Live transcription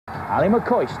Ali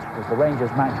McCoist was the Rangers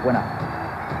match winner.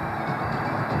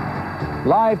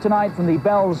 Live tonight from the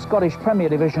Bell's Scottish Premier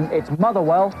Division, it's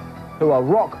Motherwell, who are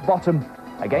rock bottom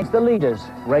against the leaders,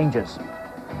 Rangers.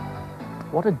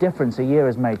 What a difference a year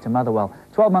has made to Motherwell.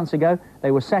 12 months ago,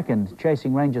 they were second,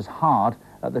 chasing Rangers hard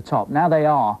at the top. Now they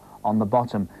are on the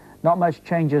bottom. Not much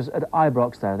changes at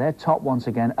Ibrox, though. They're top once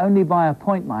again, only by a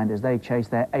point, mind, as they chase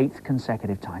their 8th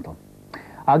consecutive title.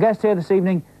 Our guest here this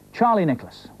evening, Charlie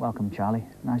Nicholas. Welcome, Charlie.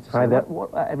 Nice to see you.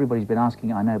 Everybody's been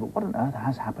asking, I know, but what on earth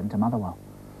has happened to Motherwell?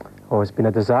 Oh, it's been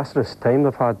a disastrous time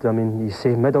they've had. I mean, you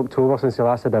say mid-October since they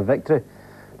last had a victory.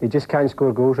 They just can't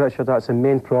score goals, Richard. That's the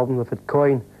main problem. They've had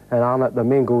Coyne and Arnott, their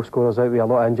main goal scorers, out with a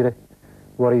lot of injury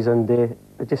worries, and they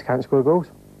just can't score goals.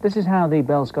 This is how the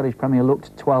Bell Scottish Premier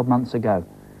looked 12 months ago.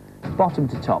 Bottom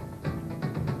to top.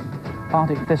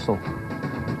 Partick Thistle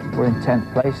were in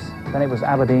 10th place. Then it was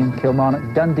Aberdeen,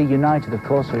 Kilmarnock, Dundee United, of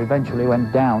course, who eventually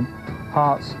went down.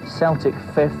 Hearts, Celtic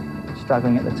 5th,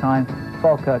 struggling at the time.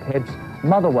 Falkirk, Hibs,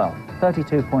 Motherwell,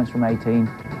 32 points from 18.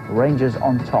 Rangers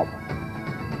on top.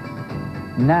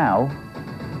 Now,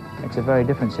 it's a very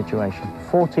different situation.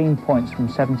 14 points from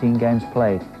 17 games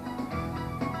played.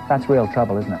 That's real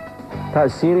trouble, isn't it?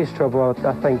 That's serious trouble.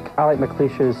 I think Alec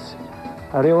McLeish is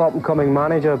a real up-and-coming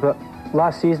manager, but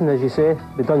last season, as you say,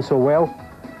 they've done so well.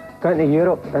 Got into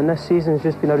Europe, and this season's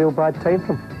just been a real bad time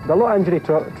for him. There's a lot of injury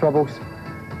troubles,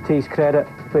 to his credit,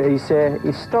 but he's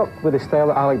stuck with the style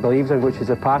that Alec believes in, which is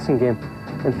a passing game,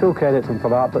 and full credit to him for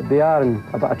that, but they are in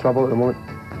a bit of trouble at the moment.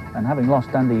 And having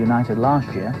lost Dundee United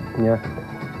last year,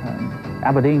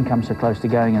 Aberdeen comes so close to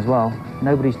going as well.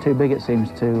 Nobody's too big, it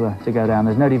seems, to go down.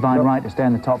 There's no divine right to stay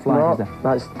in the top flight, is there?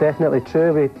 That's definitely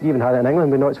true. We even had it in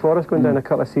England with Notts Forest going down a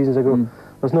couple of seasons ago.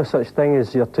 There's no such thing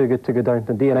as you're too good to go down.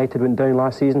 Dundee United went down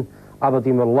last season.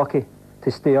 Aberdeen were lucky to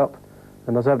stay up,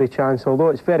 and there's every chance, although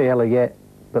it's very early yet,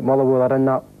 but Motherwell are in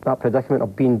that predicament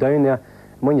of being down there.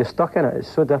 And when you're stuck in it, it's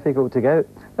so difficult to get out.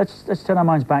 Let's turn our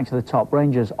minds back to the top.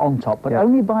 Rangers on top, but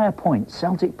only by a point.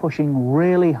 Celtic pushing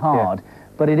really hard,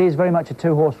 but it is very much a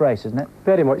two-horse race, isn't it?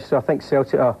 Very much so. I think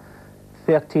Celtic are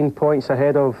 13 points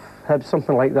ahead of Hibs,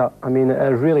 something like that. I mean, it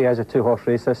really is a two-horse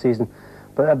race this season.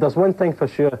 But if there's one thing for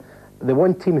sure, the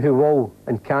one team who will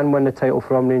and can win the title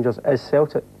from Rangers is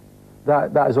Celtic.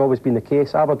 That has always been the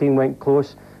case. Aberdeen went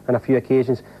close on a few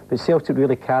occasions, but Celtic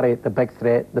really carry the big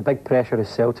threat. The big pressure is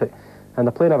Celtic, and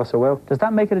they're playing ever so well. Does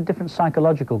that make it a different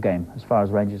psychological game as far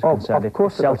as Rangers are concerned? Of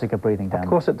course, Celtic are breathing down. Of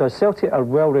course it does. Celtic are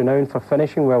well renowned for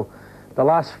finishing well. The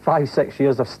last 5-6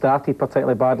 years have started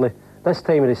particularly badly. This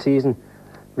time of the season,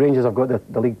 Rangers have got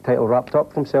the league title wrapped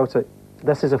up from Celtic.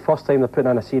 This is the first time they're putting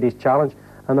on a serious challenge,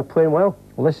 and they're playing well.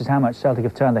 Well, this is how much Celtic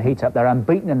have turned the heat up. They're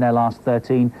unbeaten in their last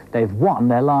 13. They've won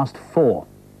their last 4.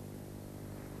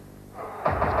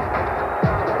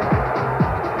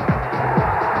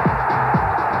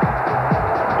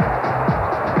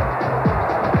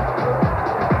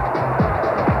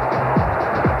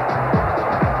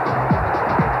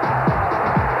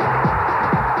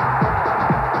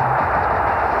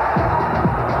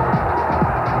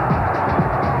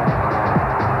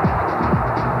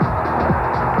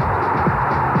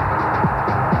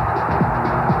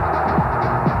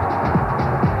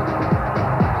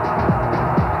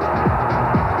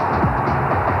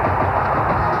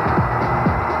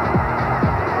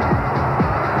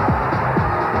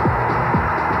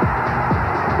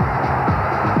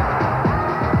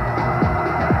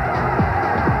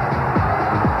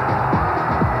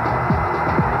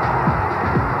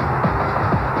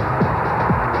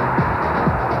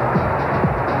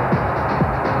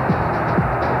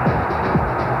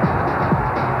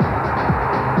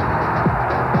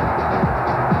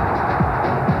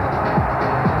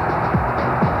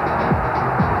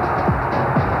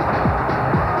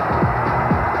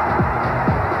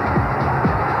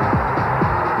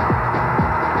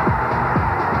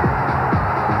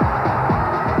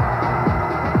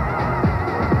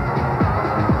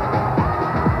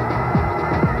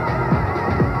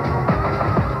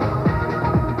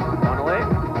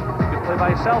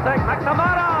 Celtic,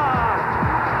 McNamara!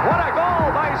 What a goal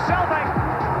by Celtic!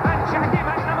 And Jackie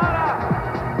McNamara!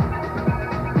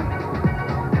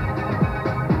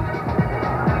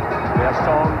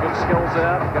 Strong, good skills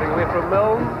there, getting away from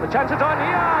Milne. The chance is on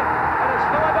here, and it's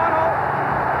Phil O'Donnell.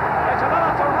 It's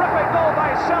another terrific goal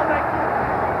by Celtic.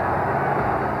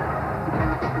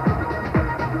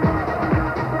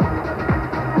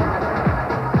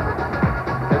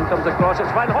 In comes the cross, it's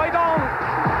Van Hooijdonk.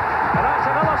 And that's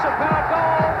another superb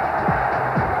goal.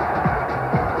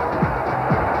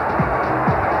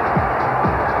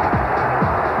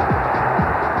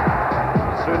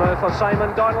 It's through now for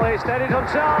Simon Donnelly, steadied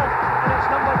himself, and it's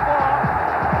number 4.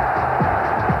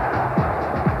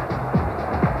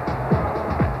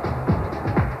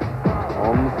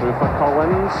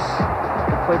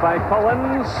 quickly by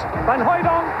Collins. Van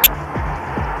Hooijdonk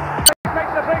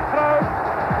makes the breakthrough.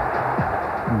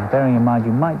 Bearing in mind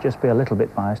you might just be a little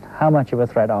bit biased, how much of a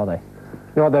threat are they?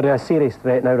 No, they're a serious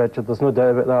threat now, Richard. There's no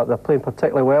doubt about that. They're playing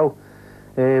particularly well.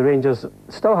 Rangers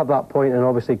still have that point, and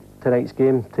obviously tonight's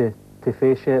game to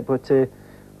face yet. But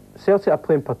Celtic are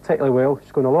playing particularly well,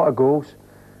 scoring a lot of goals,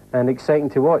 and exciting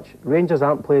to watch. Rangers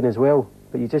aren't playing as well,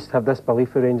 but you just have this belief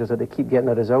for Rangers that they keep getting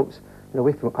the results.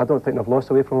 Away from, I don't think they've lost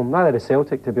away from them. Neither has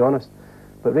Celtic, to be honest.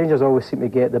 But Rangers always seem to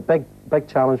get the big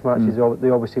challenge matches. They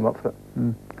always seem up for it.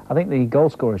 I think the goal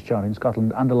scorers chart in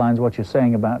Scotland underlines what you're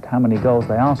saying about how many goals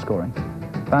they are scoring.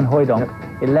 Van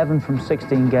Hooijdonk, 11 from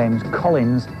 16 games.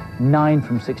 Collins, 9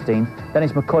 from 16. Then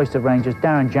it's McCoist of Rangers,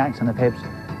 Darren Jackson of Hibs,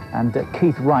 and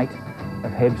Keith Wright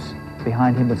of Hibs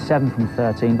behind him with 7 from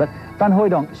 13. But Van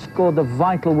Hooijdonk scored the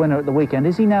vital winner at the weekend.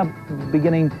 Is he now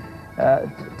beginning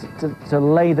to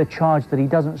lay the charge that he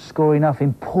doesn't score enough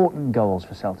important goals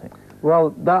for Celtic? Well,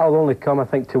 that'll only come, I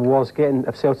think, towards getting,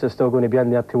 if Celtic is still going to be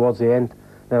in there towards the end,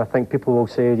 then I think people will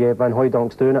say, yeah, Van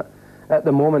Hooijdonk's doing it. At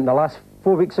the moment, the last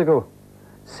 4 weeks ago,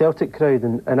 Celtic crowd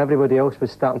and everybody else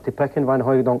was starting to pick on Van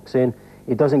Hooijdonk, saying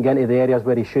he doesn't get into the areas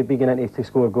where he should be getting into to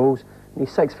score goals. And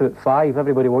he's 6'5",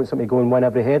 everybody wants him to go and win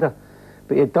every header.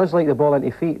 But he does like the ball into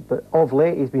feet, but of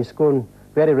late he's been scoring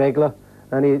very regular.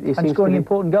 And he seems scoring to be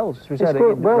important goals, as we said,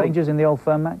 well, Rangers in the Old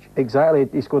Firm match. Exactly,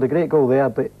 he scored a great goal there,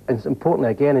 but it's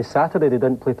importantly again, on Saturday they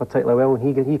didn't play particularly well,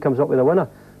 and he comes up with a winner.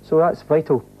 So that's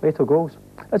vital goals.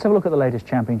 Let's have a look at the latest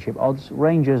championship odds.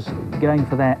 Rangers going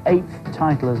for their 8th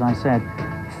title, as I said.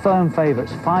 Firm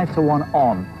favourites, 5-1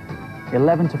 on,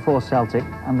 11-4 Celtic,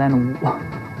 and then,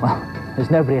 well,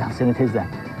 there's nobody else in it, is there?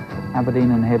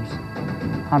 Aberdeen and Hibs,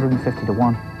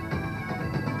 150-1.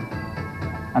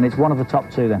 And it's one of the top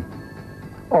two then.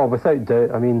 Oh, without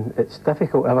doubt. I mean, it's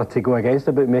difficult ever to go against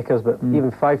the bookmakers, but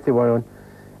even 5-1 on,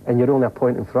 and you're only a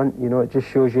point in front, you know, it just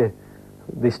shows you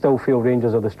they still feel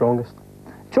Rangers are the strongest.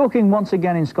 Talking once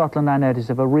again in Scotland, I notice,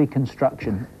 of a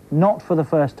reconstruction, not for the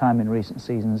first time in recent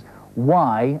seasons.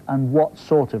 Why and what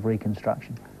sort of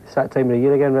reconstruction? It's that time of the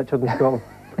year again, Richard, in Scotland.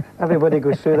 Everybody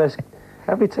goes through this.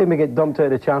 Every time we get dumped out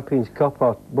of the Champions Cup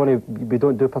or we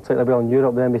don't do particularly well in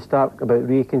Europe, then we start about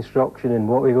reconstruction and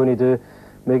what we're going to do.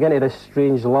 We get into this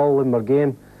strange lull in our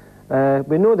game.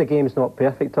 We know the game's not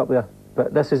perfect up there,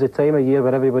 but this is the time of year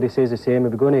where everybody says the same. We're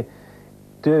going to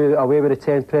do away with the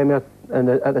 10th Premier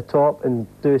at the top and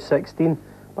do 16.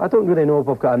 But I don't really know if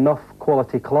we've got enough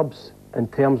quality clubs in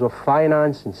terms of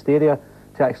finance and stadia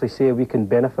to actually say we can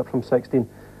benefit from 16.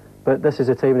 But this is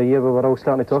the time of the year where we're all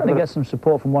starting to talk about it. Get some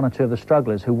support from one or two of the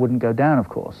strugglers who wouldn't go down, of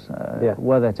course,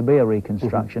 were there to be a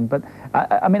reconstruction. But,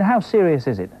 I mean, how serious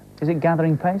is it? Is it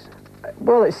gathering pace?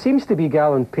 Well, it seems to be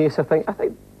gathering pace, I think. I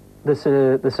think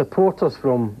the supporters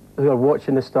who are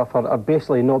watching this stuff are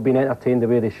basically not being entertained the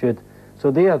way they should.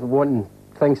 So they are wanting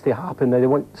things to happen. They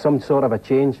want some sort of a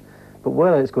change. But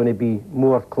whether it's going to be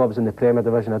more clubs in the Premier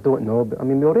Division, I don't know. But, I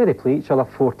mean, we already play each other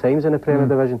 4 times in the Premier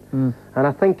Division. And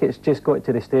I think it's just got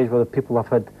to the stage where the people have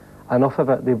had enough of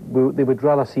it. They would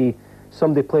rather see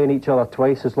somebody playing each other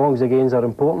twice as long as the games are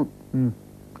important.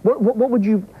 What would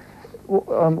you...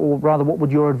 or rather, what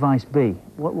would your advice be?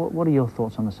 What are your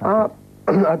thoughts on the subject?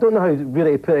 I don't know how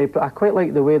really to put it, but I quite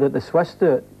like the way that the Swiss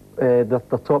do it.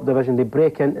 The top division, they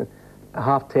break into a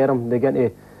half-term, they get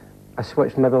into a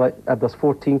switch, maybe like if there's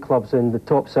 14 clubs and the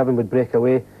top 7 would break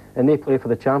away and they play for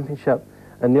the championship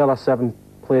and the other 7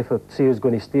 play for, see who's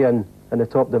going to stay in the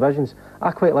top divisions.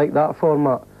 I quite like that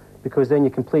format because then you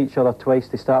can play each other twice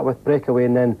to start with, break away,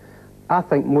 and then I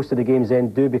think most of the games then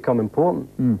do become important.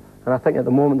 And I think at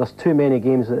the moment there's too many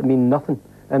games that mean nothing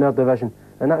in our division,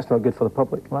 and that's not good for the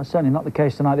public. Well, that's certainly not the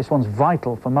case tonight. This one's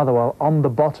vital for Motherwell, on the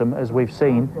bottom, as we've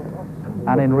seen,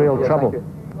 and in real trouble.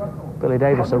 Billy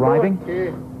Davis arriving.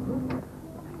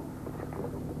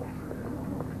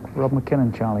 Rob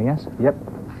McKinnon, Charlie, yes? Yep.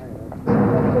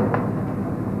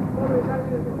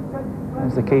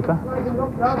 There's the keeper,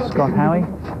 Scott Howie.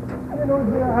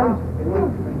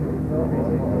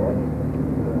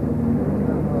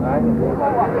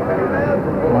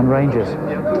 One Rangers.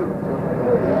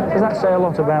 Does that say a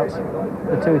lot about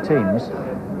the two teams?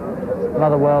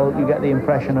 Motherwell, you get the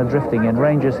impression, are drifting in.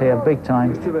 Rangers here, big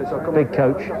time, big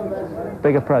coach,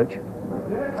 big approach.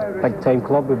 Big time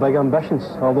club with big ambitions.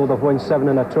 Although they've won 7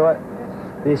 in a trot,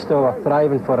 they still are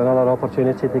thriving for another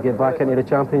opportunity to get back into the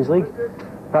Champions League.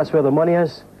 That's where the money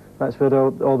is, that's where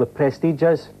all the prestige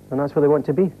is, and that's where they want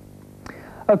to be.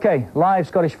 OK, live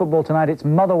Scottish football tonight. It's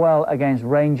Motherwell against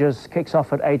Rangers. Kicks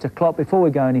off at 8 o'clock. Before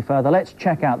we go any further, let's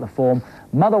check out the form.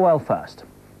 Motherwell first.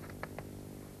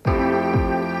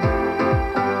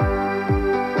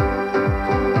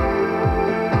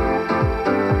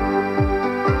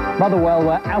 Motherwell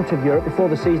were out of Europe before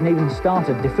the season even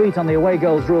started. Defeat on the away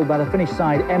goals ruled by the Finnish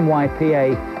side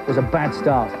MYPA was a bad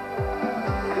start.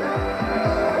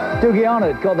 Doogie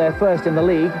Arnott got there first in the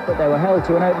league, but they were held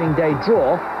to an opening day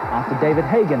draw after David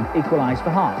Hagan equalised for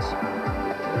Hearts.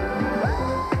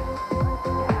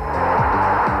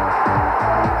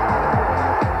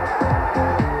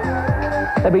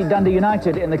 They beat Dundee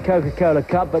United in the Coca-Cola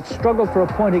Cup, but struggled for a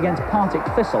point against Partick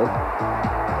Thistle,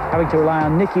 having to rely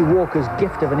on Nicky Walker's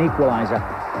gift of an equaliser.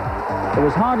 It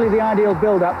was hardly the ideal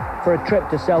build-up for a trip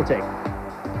to Celtic. This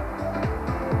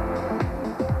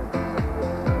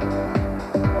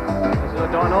is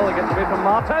O'Donnell, he gets away from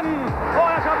Martin. Oh,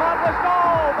 that's a marvellous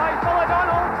goal by Phil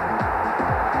O'Donnell.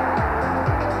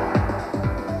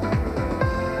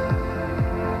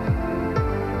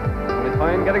 Only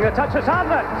fine getting a touch of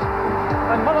Sandlet.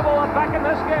 And Motherwell are back in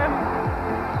this game.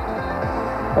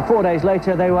 But 4 days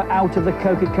later, they were out of the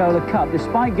Coca-Cola Cup,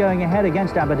 despite going ahead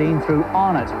against Aberdeen through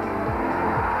Arnott.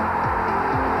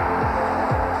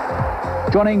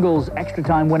 John Ingles'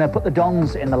 extra-time winner put the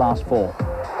Dons in the last four.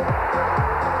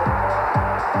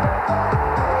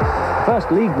 The first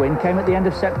league win came at the end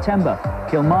of September.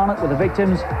 Kilmarnock were the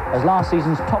victims, as last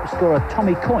season's top scorer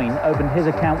Tommy Coyne opened his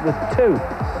account with 2,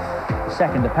 the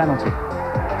second a penalty.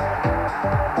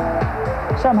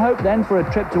 Some hope then for a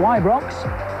trip to Ibrox,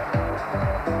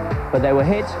 but they were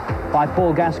hit by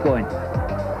Paul Gascoigne.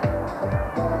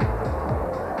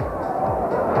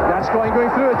 Gascoigne going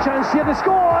through, a chance here to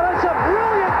score. That's a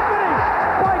brilliant finish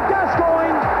by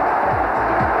Gascoigne.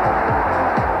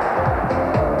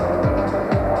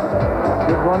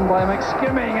 Good run by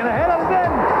McSkimming and a header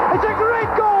in. It's a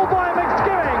great goal by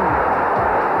McSkimming.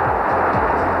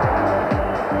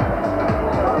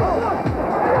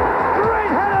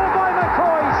 Great header by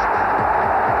McCoist.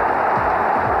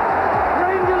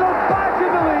 Rangers are back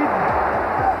in the lead.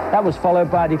 That was followed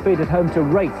by a defeat at home to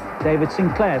Wraith. David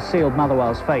Sinclair sealed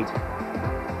Motherwell's fate.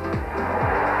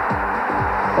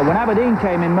 But when Aberdeen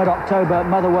came in mid-October,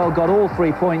 Motherwell got all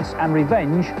 3 points and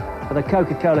revenge for the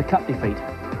Coca-Cola Cup defeat.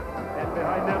 And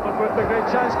behind them with the great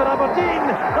chance for Aberdeen.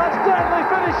 That's deadly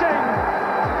finishing.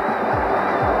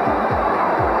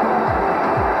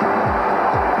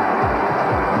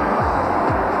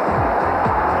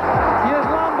 Here's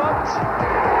Lambert.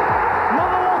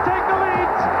 Motherwell take the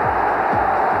lead.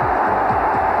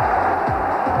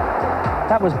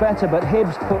 That was better, but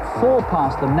Hibs put 4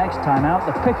 past them next time out.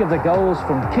 The pick of the goals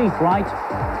from Keith Wright.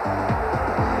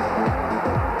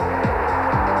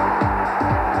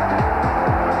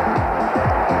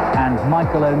 And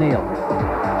Michael O'Neill.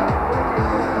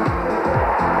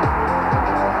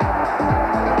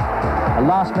 A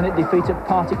last-minute defeat at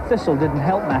Partick Thistle didn't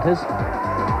help matters.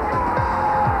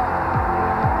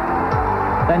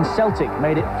 Then Celtic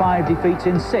made it 5 defeats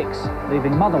in 6,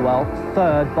 leaving Motherwell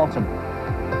third bottom.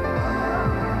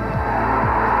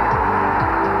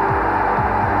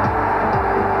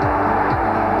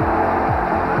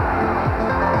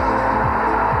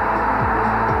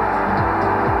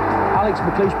 Alex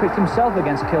McLeish picked himself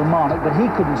against Kilmarnock, but he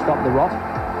couldn't stop the rot,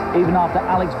 even after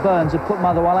Alex Burns had put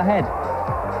Motherwell ahead.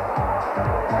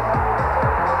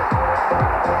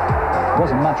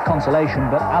 Wasn't much consolation,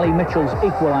 but Ali Mitchell's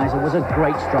equaliser was a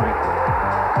great strike.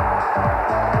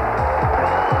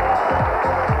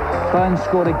 Burns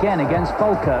scored again against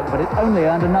Falkirk, but it only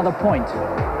earned another point.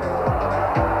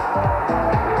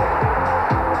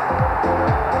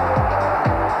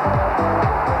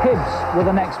 Hibs were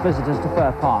the next visitors to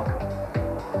Fir Park.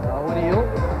 O'Neill.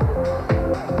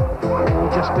 Oh,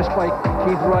 just missed by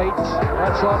Keith Wright.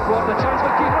 That's off what the chance for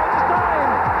Keith Wright this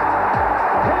time.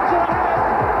 Hibs are ahead.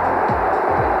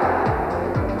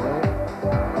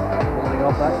 Holding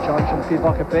off that charge from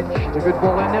Pivakovic. It's a good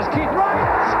ball in. There's Keith Wright.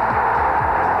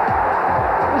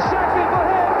 The second for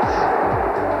Hibs.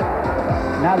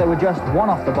 Now they were just 1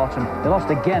 off the bottom. They lost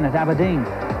again at Aberdeen.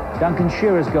 Duncan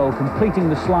Shearer's goal completing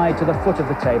the slide to the foot of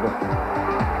the table.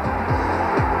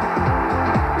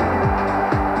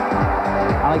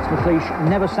 Alex McLeish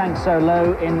never sank so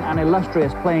low in an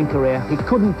illustrious playing career. He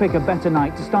couldn't pick a better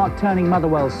night to start turning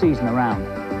Motherwell's season around.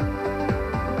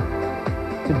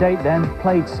 To date then,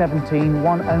 played 17,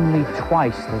 won only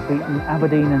twice. They've beaten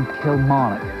Aberdeen and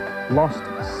Kilmarnock. Lost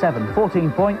 7,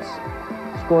 14 points,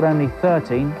 scored only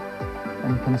 13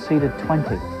 and conceded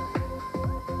 20.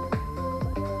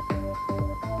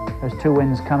 Those 2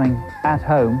 wins coming at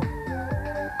home,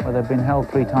 where they've been held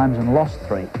 3 times and lost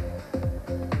 3.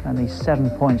 Only 7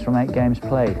 points from 8 games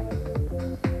played.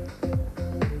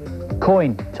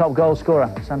 Coyne, top goal scorer.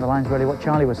 This underlines really what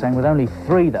Charlie was saying, with only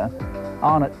 3 though.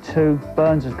 Arnott 2,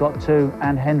 Burns has got 2,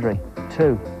 and Hendry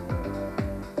 2.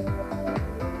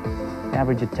 The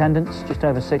average attendance, just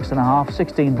over 6.5,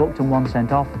 16 booked and 1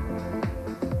 sent off.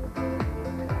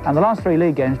 And the last 3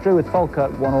 league games, drew with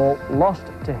Falkirk 1-1, lost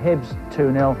to Hibs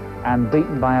 2-0 and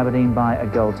beaten by Aberdeen by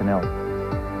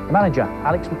 1-0. The manager,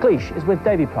 Alex McLeish, is with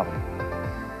Davy Propp.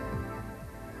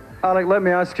 Alec, let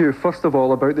me ask you first of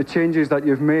all about the changes that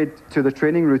you've made to the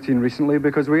training routine recently,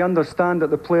 because we understand that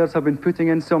the players have been putting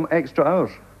in some extra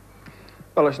hours.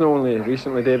 Well, it's not only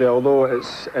recently, Davey, although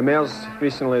it's emerged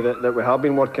recently that we have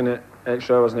been working at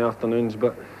extra hours in the afternoons,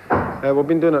 but we've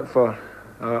been doing it for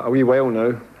a wee while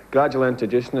now, gradually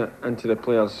introducing it into the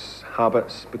players'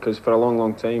 habits, because for a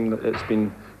long time it's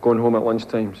been going home at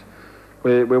lunchtimes.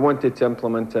 We wanted to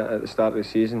implement it at the start of the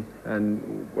season,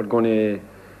 and we're going to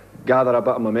gather a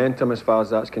bit of momentum as far as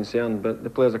that's concerned, but the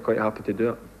players are quite happy to do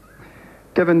it.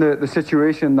 Given the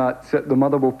situation that the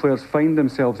Motherwell players find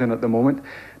themselves in at the moment,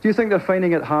 do you think they're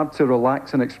finding it hard to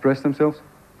relax and express themselves?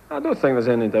 I don't think there's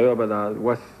any doubt about that.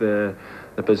 With the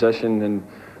position and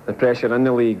the pressure in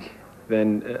the league,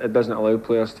 then it doesn't allow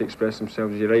players to express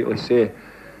themselves, as you rightly say.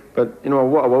 But, you know,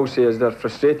 what I will say is they're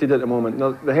frustrated at the moment.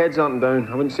 The heads aren't down.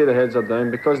 I wouldn't say the heads are down,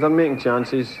 because they're making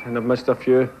chances and they've missed a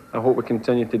few. I hope we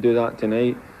continue to do that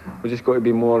tonight. We've just got to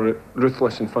be more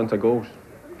ruthless in front of goals.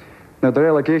 Now, the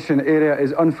relegation area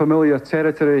is unfamiliar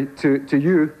territory to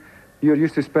you. You're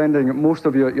used to spending most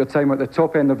of your time at the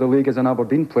top end of the league as an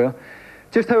Aberdeen player.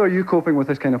 Just how are you coping with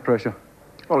this kind of pressure?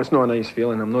 Well, it's not a nice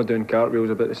feeling. I'm not doing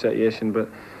cartwheels about the situation, but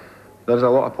there's a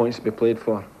lot of points to be played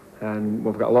for. And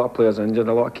we've got a lot of players injured,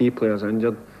 a lot of key players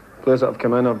injured. Players that have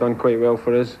come in have done quite well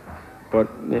for us. But,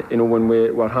 you know, when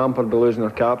we're hampered by losing our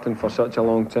captain for such a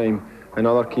long time, and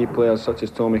other key players such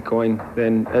as Tommy Coyne,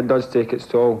 then it does take its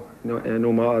toll,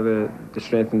 no matter the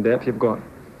strength and depth you've got.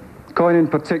 Coyne in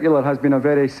particular has been a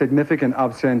very significant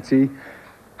absentee.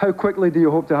 How quickly do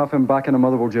you hope to have him back in a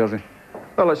Motherwell jersey?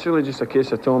 Well, it's really just a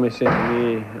case of Tommy saying to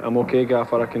me, I'm okay,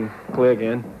 Gaffer, I can play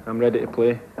again, I'm ready to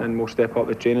play, and we'll step up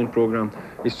the training programme.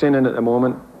 He's training at the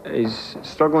moment, he's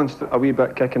struggling a wee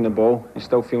bit kicking the ball, he's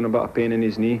still feeling a bit of pain in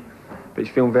his knee, but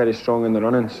he's feeling very strong in the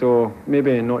running, so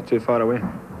maybe not too far away.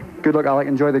 Good luck, Alec.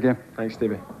 Enjoy the game. Thanks,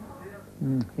 Stevie.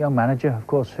 Young manager, of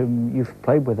course, whom you've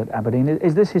played with at Aberdeen.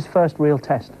 Is this his first real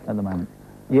test at the moment?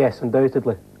 Yes,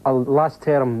 undoubtedly. Last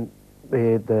term,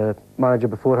 the manager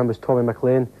before him was Tommy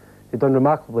McLean. He'd done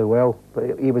remarkably well,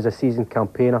 but he was a seasoned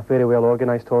campaigner, very well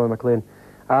organised, Tommy McLean.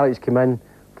 Alex came in,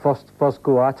 first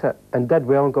go at it, and did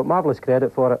well and got marvellous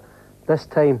credit for it. This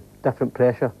time, different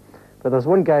pressure. But there's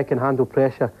one guy who can handle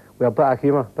pressure with a bit of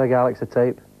humour, Big Alex the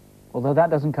type. Although that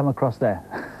doesn't come across there.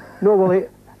 No, well,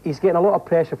 he's getting a lot of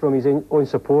pressure from his own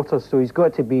supporters, so he's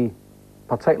got to be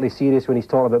particularly serious when he's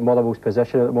talking about Motherwell's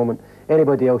position at the moment.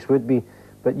 Anybody else would be,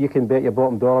 but you can bet your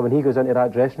bottom dollar when he goes into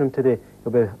that dressing room today,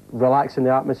 he'll be relaxing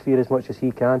the atmosphere as much as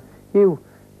he can. He'll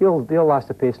last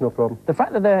the pace, no problem. The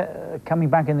fact that they're coming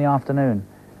back in the afternoon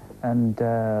and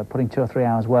putting 2 or 3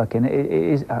 hours work in,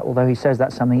 is, although he says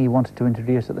that's something he wanted to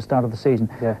introduce at the start of the season,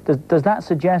 yeah. Does that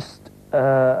suggest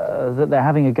that they're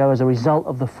having a go as a result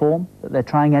of the form, that they're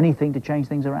trying anything to change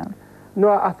things around? No,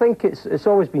 I think it's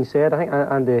always been said, I think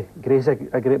Andy Gray's a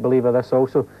great believer of this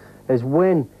also, is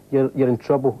when you're in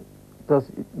trouble,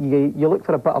 you look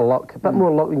for a bit of luck, a bit more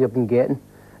luck than you've been getting,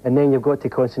 and then you've got to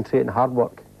concentrate on hard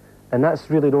work. And that's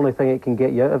really the only thing that can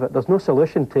get you out of it. There's no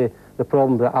solution to the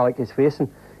problem that Alec is facing.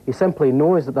 He simply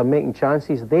knows that they're making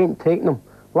chances, they ain't taking them.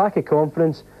 Lack of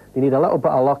confidence, they need a little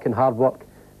bit of luck and hard work,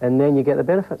 and then you get the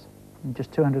benefits.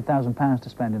 Just £200,000 to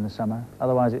spend in the summer.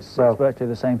 Otherwise, it's virtually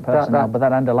the same personnel. But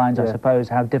that underlines, I suppose,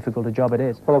 how difficult a job it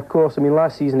is. Well, of course. I mean,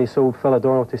 last season he sold Phil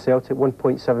O'Donnell to Celtic,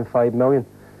 1.75 million,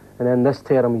 and then this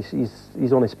term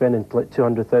he's only spending like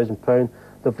 £200,000.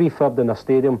 They've refurbed in their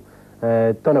stadium,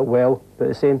 done it well, but at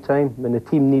the same time, when the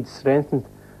team needs strengthened,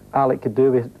 Alec could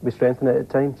do with strengthening it at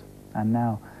times. And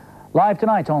now, live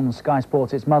tonight on Sky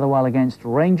Sports, it's Motherwell against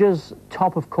Rangers.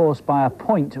 Top, of course, by a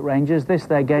point, Rangers. This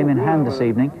their game in hand this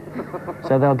evening.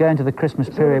 So they'll go into the Christmas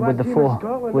period with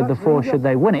the four should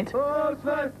they win it.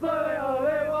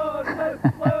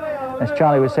 As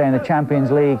Charlie was saying, the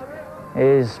Champions League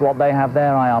is what they have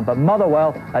their eye on. But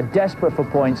Motherwell are desperate for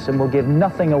points and will give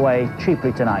nothing away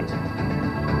cheaply tonight.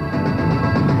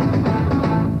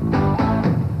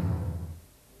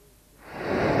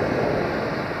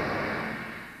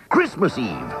 Christmas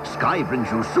Eve, Sky brings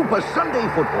you Super Sunday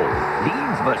football.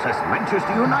 Leeds versus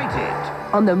Manchester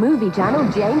United. On the movie channel,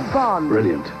 James Bond.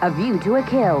 Brilliant. A View to a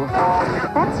Kill.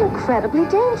 That's incredibly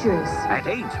dangerous. At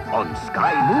 8 on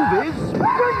Sky Movies.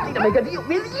 Ready to make a deal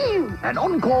with you. An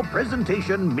encore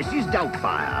presentation, Mrs.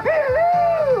 Doubtfire.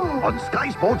 Hello! On Sky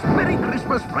Sports, Merry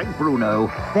Christmas, Frank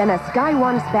Bruno. Then a Sky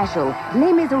One special,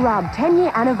 Les Miserables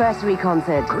 10-year anniversary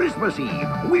concert. Christmas Eve,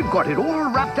 we've got it all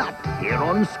wrapped up here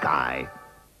on Sky.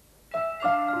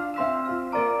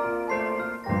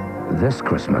 This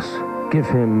Christmas, give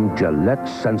him Gillette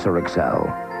Sensor XL.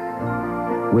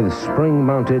 With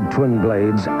spring-mounted twin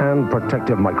blades and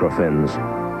protective microfins,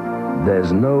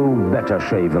 there's no better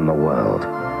shave in the world.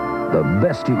 The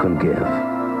best you can give,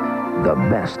 the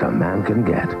best a man can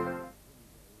get.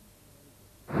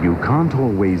 You can't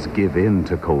always give in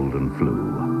to cold and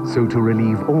flu. So to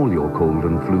relieve all your cold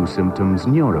and flu symptoms,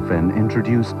 Nurofen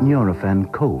introduced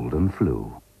Nurofen Cold and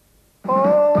Flu.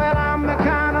 Oh, well, I'm the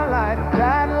kind of light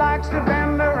that likes to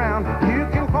bend around. You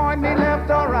can point me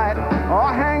left or right,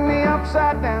 or hang me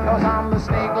upside down, 'cause I'm the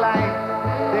snake light.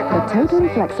 The totally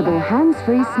flexible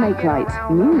hands-free snake light,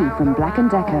 new from Black &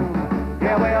 Decker.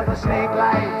 Yeah, well, the snake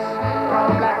lights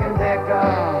from Black &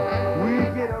 Decker. We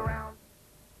get around.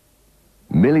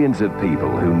 Millions of people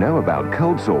who know about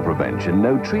cold sore prevention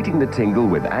know treating the tingle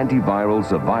with antiviral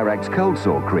Zavirax cold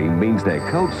sore cream means their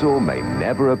cold sore may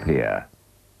never appear.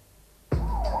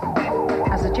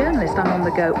 As a journalist, I'm on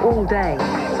the go all day,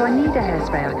 so I need a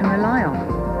hairspray I can rely on.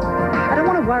 I don't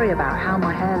want to worry about how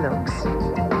my hair looks.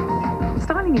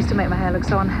 Styling used to make my hair look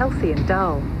so unhealthy and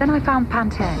dull. Then I found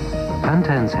Pantene.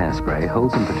 Pantene's hairspray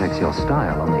holds and protects your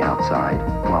style on the outside,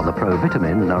 while the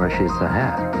Pro-Vitamin nourishes the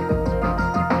hair.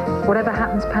 Whatever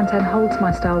happens, Pantene holds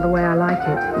my style the way I like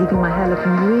it, leaving my hair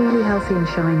looking really healthy and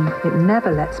shiny. It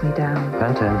never lets me down.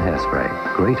 Pantene hairspray.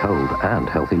 Great hold and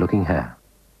healthy looking hair.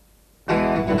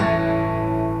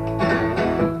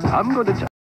 I'm going to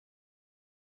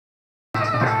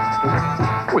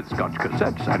with Scotch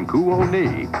cassettes and cool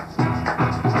knee.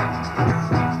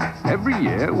 Every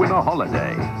year, win a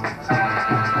holiday.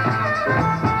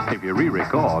 If you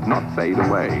re-record, not fade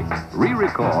away.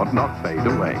 Re-record, not fade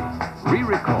away.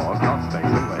 Re-record, not fade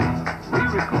away.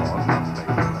 Re-record, not fade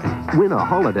away. Win a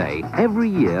holiday every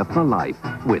year for life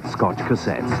with Scotch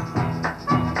cassettes.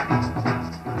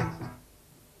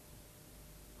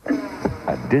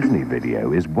 A Disney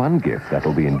video is one gift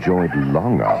that'll be enjoyed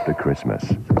long after Christmas.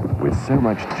 With so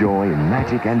much joy,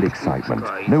 magic and excitement,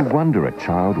 no wonder a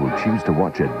child will choose to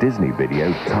watch a Disney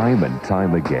video time and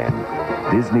time again.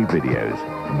 Disney videos,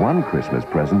 one Christmas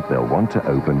present they'll want to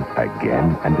open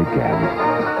again and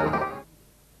again.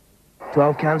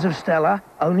 12 cans of Stella,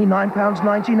 only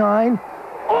 £9.99.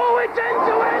 Oh, it's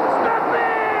end-to-end stuff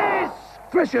this!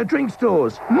 Fresher drink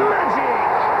stores, magic!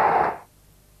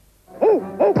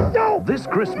 Oh, no! This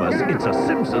Christmas, it's a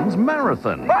Simpsons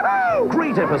marathon.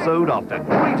 Great episode after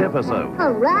great episode.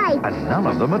 All right. And none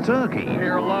of them are turkey.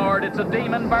 Dear Lord, it's a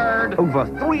demon bird. Over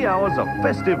 3 hours of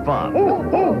festive fun.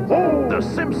 The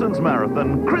Simpsons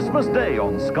Marathon, Christmas Day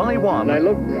on Sky One. I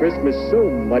love Christmas so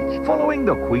much. Following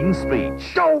the Queen's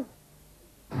speech. Go!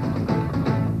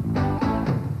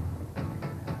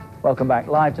 Welcome back.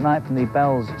 Live tonight from the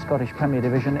Bells Scottish Premier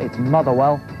Division. It's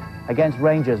Motherwell against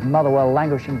Rangers. Motherwell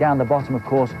languishing down the bottom, of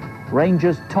course.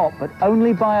 Rangers top, but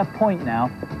only by a point now.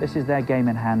 This is their game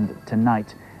in hand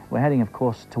tonight. We're heading, of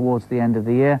course, towards the end of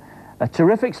the year. A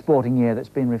terrific sporting year that's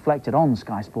been reflected on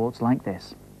Sky Sports like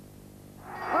this.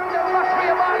 Bruno must be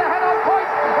a mile ahead on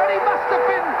points, and he must have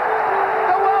been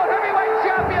the world heavyweight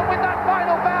champion with that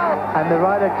final bell. And the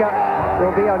Ryder Cup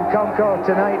will be on Concord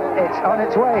tonight. It's on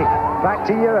its way back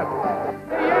to Europe.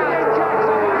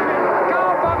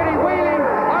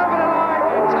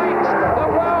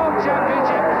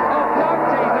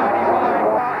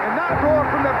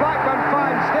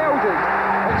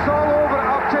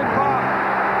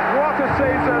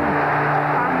 Season,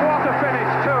 and what a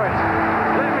finish to it.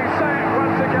 Let me say it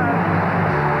once again.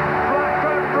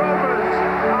 Blackburn Rovers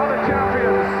are the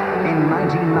champions. In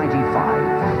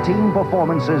 1995, team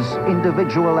performances,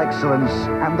 individual excellence,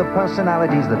 and the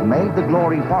personalities that made the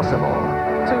glory possible.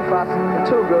 Too fast,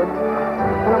 too good,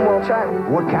 and I'm world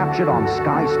champion. Were captured on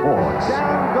Sky Sports.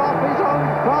 Dan Goff is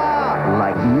on fire.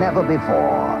 Like never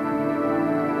before.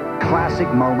 Classic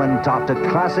moment after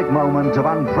classic moment of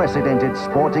unprecedented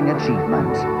sporting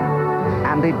achievement.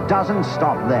 And it doesn't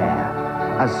stop there,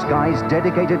 as Sky's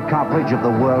dedicated coverage of the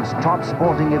world's top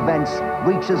sporting events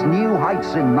reaches new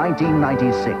heights in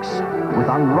 1996, with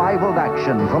unrivaled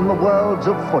action from the worlds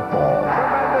of football.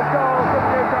 Tremendous goal from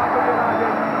Newcastle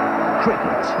United.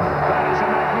 Cricket. That is a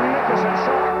magnificent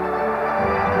shot.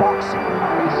 Boxing.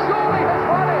 He surely has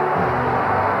won it.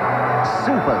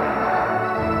 Super League.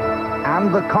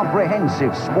 And the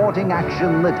comprehensive sporting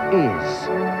action that is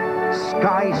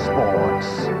Sky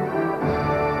Sports.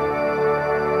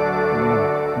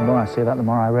 The more I see that, the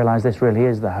more I realise this really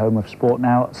is the home of sport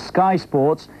now. Sky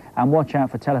Sports, And watch out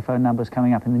for telephone numbers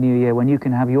coming up in the new year when you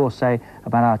can have your say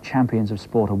about our Champions of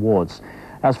Sport awards.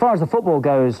 As far as the football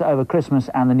goes over Christmas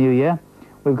and the new year,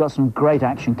 we've got some great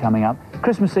action coming up.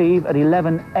 Christmas Eve at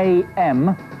 11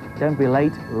 a.m. Don't be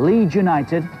late. Leeds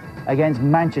United against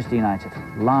Manchester United,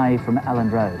 live from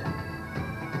Elland Road.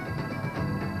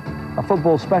 A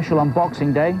football special on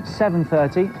Boxing Day,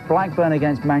 7:30, Blackburn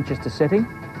against Manchester City.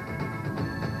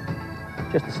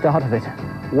 Just the start of it.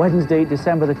 Wednesday,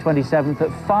 December the 27th at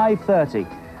 5:30.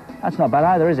 That's not bad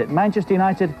either, is it? Manchester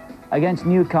United against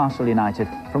Newcastle United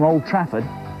from Old Trafford.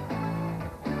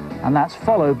 And that's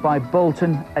followed by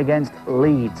Bolton against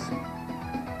Leeds.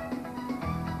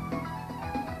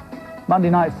 Monday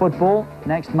Night Football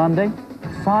next Monday,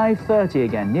 5:30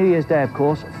 again. New Year's Day, of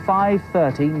course,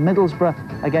 5:30.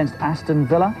 Middlesbrough against Aston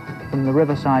Villa from the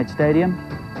Riverside Stadium.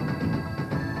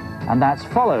 And that's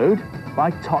followed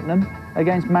by Tottenham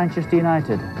against Manchester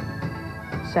United.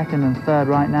 Second and third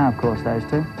right now, of course, those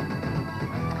two.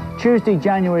 Tuesday,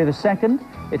 January the 2nd,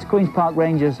 it's Queen's Park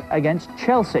Rangers against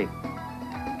Chelsea.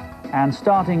 And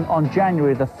starting on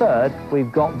January the 3rd,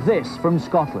 we've got this from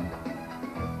Scotland.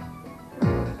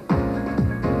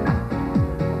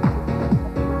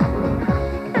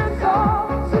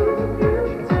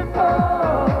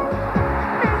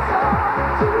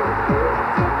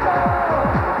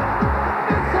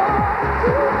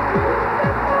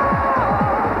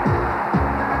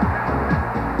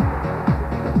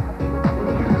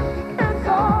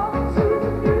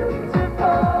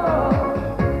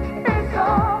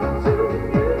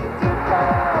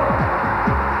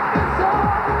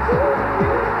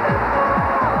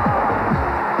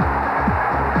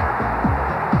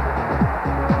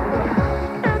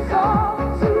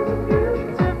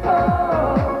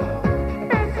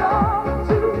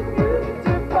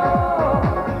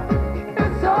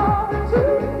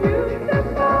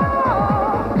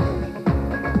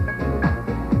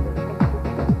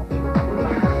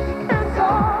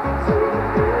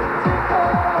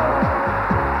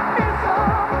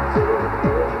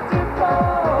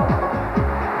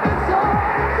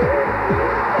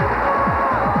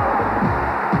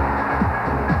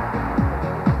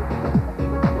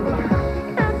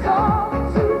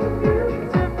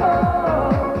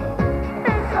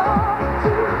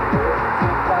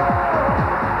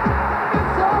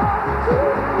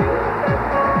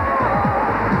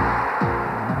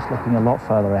 Looking a lot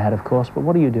further ahead, of course, but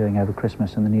what are you doing over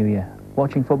Christmas and the New Year?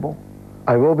 Watching football?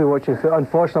 I will be watching football.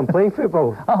 Unfortunately, I'm playing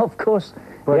football. Oh, of course.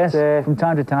 But, yes, from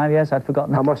time to time, yes, I'd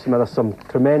forgotten that. I must admit, there's some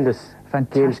tremendous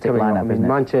games coming up. I mean,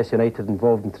 Manchester United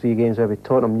involved in 3 games, maybe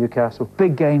Tottenham, Newcastle.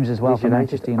 Big games as well for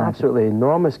Manchester United. Absolutely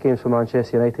enormous games for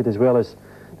Manchester United, as well as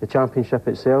the Championship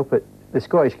itself, but the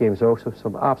Scottish games also,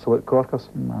 some absolute corkers.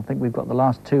 I think we've got the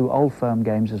last 2 Old Firm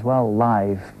games as well,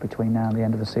 live between now and the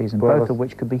end of the season, both of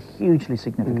which could be hugely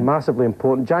significant. Massively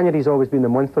important. January's always been the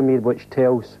month for me which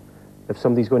tells if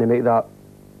somebody's going to make that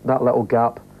little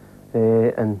gap,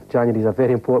 and January's a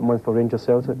very important month for Rangers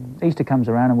Celtic. Easter comes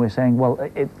around and we're saying, well,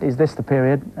 is this the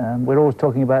period? We're always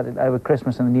talking about it over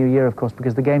Christmas and the New Year, of course,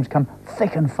 because the games come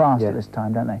thick and fast at this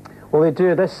time, don't they? Well, they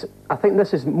do. I think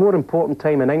this is more important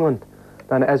time in England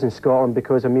than it is in Scotland,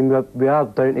 because, I mean, we are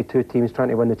down to 2 teams trying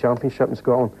to win the Championship in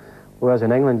Scotland, whereas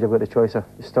in England you've got the choice of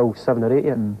still 7 or 8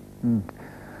 yet.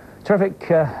 Terrific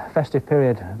festive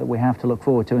period that we have to look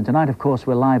forward to, and tonight, of course,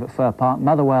 we're live at Fir Park,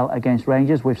 Motherwell against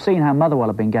Rangers. We've seen how Motherwell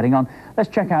have been getting on. Let's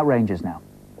check out Rangers now.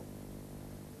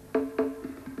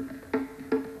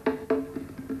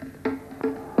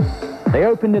 They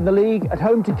opened in the league at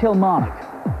home to Kilmarnock.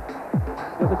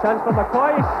 There's a chance for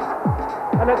McCoy,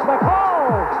 and it's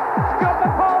McCall! Stuart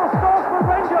McCall scores for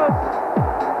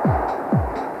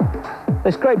Rangers!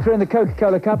 They scraped through in the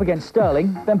Coca-Cola Cup against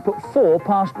Stirling, then put 4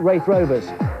 past Wraith Rovers.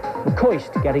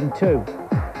 McCoist getting 2.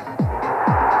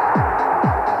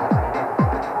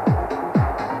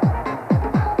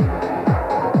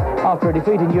 After a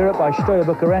defeat in Europe by Steaua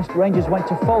Bucharest, Rangers went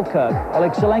to Falkirk.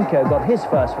 Oleg Solenko got his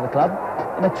first for the club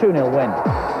in a 2-0 win.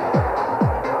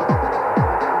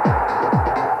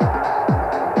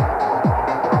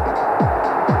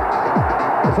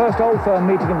 The first Old Firm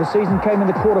meeting of the season came in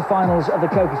the quarter-finals of the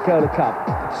Coca-Cola Cup.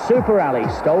 Super Ali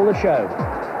stole the show.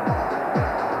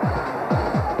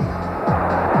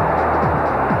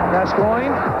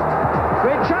 Gascoigne,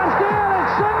 great chance there,